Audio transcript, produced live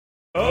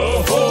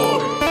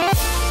Ahoy!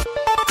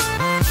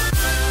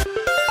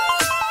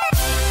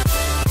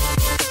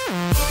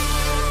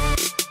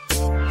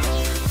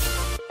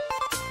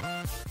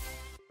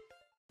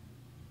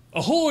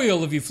 Ahoy,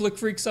 all of you flick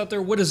freaks out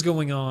there, what is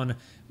going on?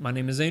 My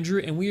name is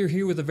Andrew, and we are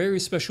here with a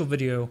very special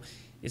video.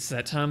 It's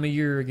that time of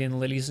year again,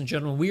 ladies and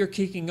gentlemen. We are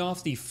kicking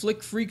off the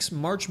Flick Freaks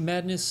March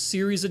Madness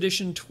Series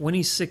Edition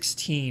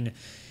 2016.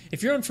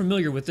 If you're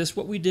unfamiliar with this,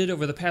 what we did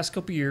over the past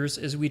couple years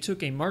is we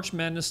took a March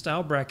Madness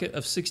style bracket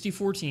of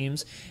 64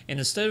 teams, and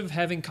instead of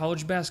having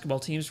college basketball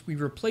teams, we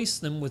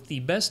replaced them with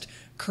the best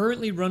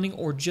currently running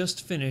or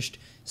just finished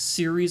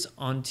series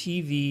on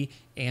TV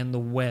and the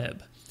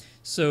web.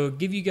 So,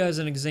 give you guys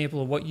an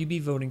example of what you'd be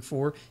voting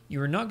for.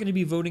 You are not going to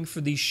be voting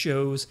for these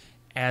shows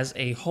as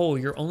a whole.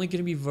 You're only going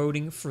to be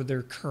voting for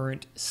their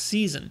current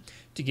season.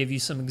 To give you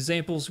some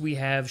examples, we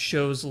have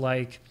shows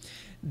like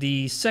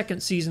the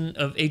second season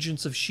of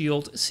Agents of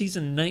S.H.I.E.L.D.,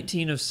 Season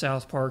 19 of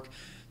South Park,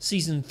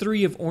 Season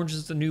 3 of Orange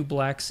is the New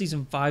Black,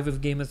 Season 5 of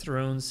Game of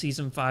Thrones,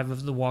 Season 5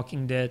 of The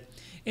Walking Dead,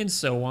 and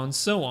so on,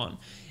 so on.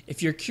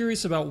 If you're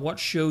curious about what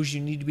shows you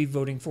need to be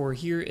voting for,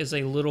 here is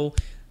a little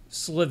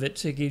slivet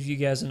to give you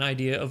guys an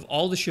idea of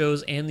all the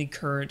shows and the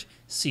current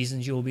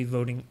seasons you'll be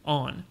voting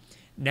on.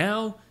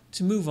 Now,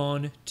 to move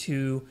on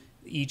to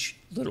each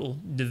little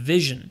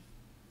division.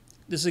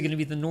 This is going to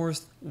be the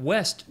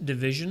Northwest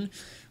Division.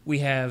 We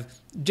have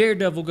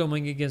Daredevil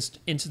going against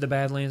Into the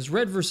Badlands,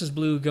 Red vs.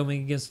 Blue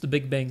going against The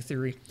Big Bang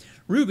Theory,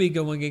 Ruby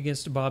going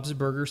against Bob's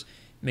Burgers,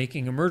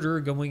 Making a Murderer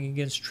going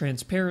against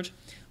Transparent,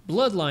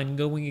 Bloodline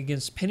going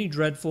against Penny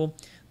Dreadful,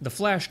 The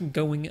Flash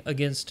going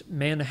against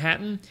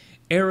Manhattan,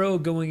 Arrow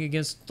going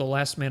against The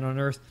Last Man on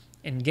Earth,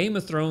 and Game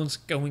of Thrones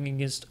going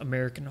against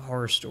American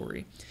Horror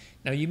Story.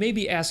 Now you may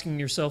be asking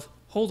yourself,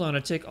 hold on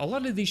a tick, a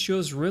lot of these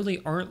shows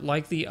really aren't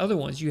like the other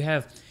ones. You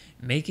have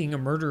Making a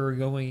Murderer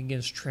going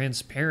against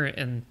Transparent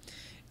and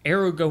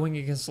Arrow going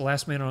against The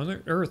Last Man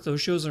on Earth.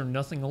 Those shows are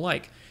nothing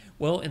alike.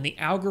 Well, in the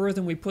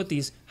algorithm we put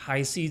these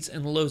high seeds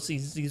and low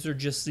seeds. These are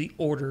just the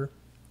order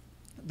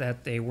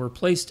that they were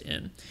placed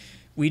in.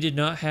 We did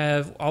not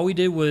have, all we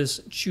did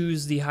was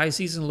choose the high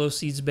seeds and low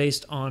seeds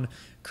based on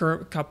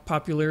current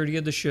popularity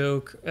of the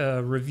show,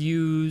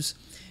 reviews,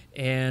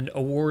 and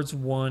awards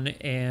won,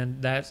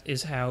 and that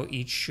is how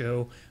each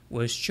show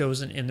was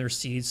chosen in their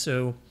seeds.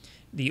 So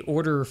the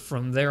order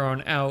from there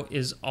on out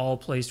is all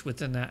placed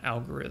within that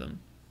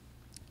algorithm.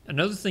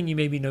 Another thing you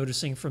may be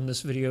noticing from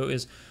this video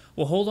is,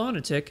 well, hold on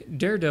a tick,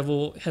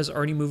 Daredevil has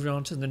already moved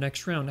on to the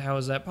next round. How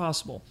is that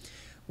possible?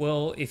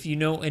 Well, if you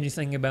know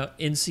anything about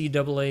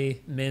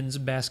NCAA men's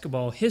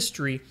basketball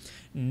history,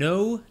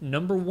 no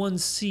number one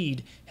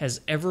seed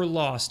has ever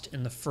lost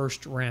in the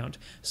first round.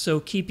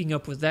 So keeping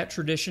up with that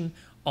tradition,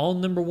 all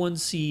number one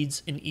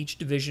seeds in each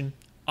division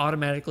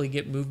automatically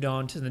get moved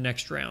on to the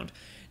next round.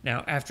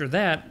 Now, after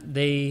that,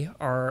 they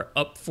are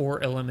up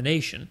for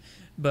elimination.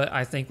 But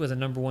I think with a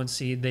number one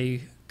seed,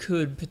 they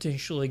could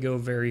potentially go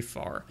very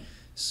far.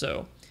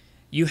 So,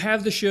 you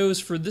have the shows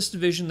for this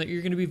division that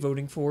you're going to be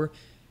voting for.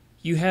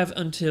 You have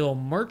until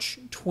March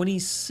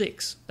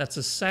 26th, that's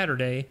a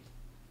Saturday,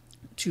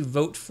 to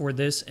vote for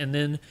this. And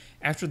then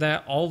after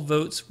that, all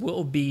votes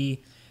will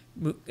be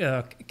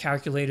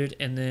calculated,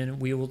 and then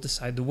we will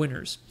decide the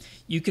winners.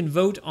 You can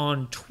vote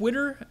on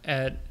Twitter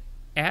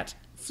at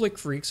Flick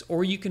Freaks,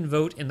 or you can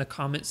vote in the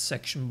comments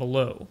section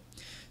below.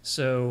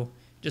 So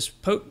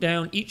just poke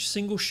down each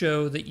single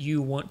show that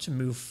you want to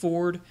move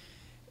forward,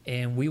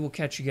 and we will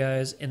catch you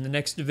guys in the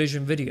next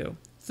division video.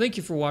 Thank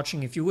you for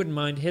watching. If you wouldn't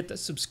mind, hit that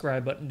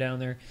subscribe button down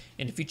there.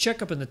 And if you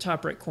check up in the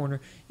top right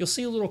corner, you'll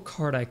see a little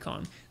card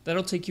icon.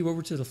 That'll take you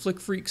over to the Flick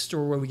Freaks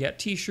store where we got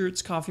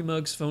t-shirts, coffee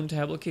mugs, phone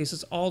tablet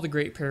cases, all the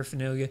great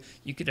paraphernalia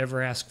you could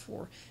ever ask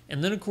for.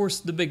 And then, of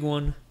course, the big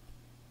one,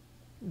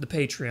 the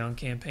Patreon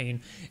campaign.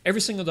 Every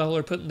single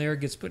dollar put in there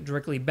gets put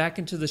directly back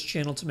into this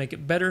channel to make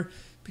it better,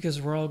 because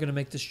we're all going to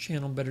make this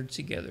channel better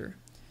together.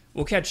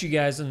 We'll catch you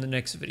guys in the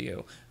next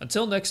video.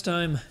 Until next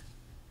time,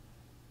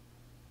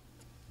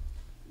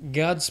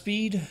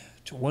 Godspeed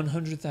to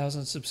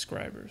 100,000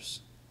 subscribers.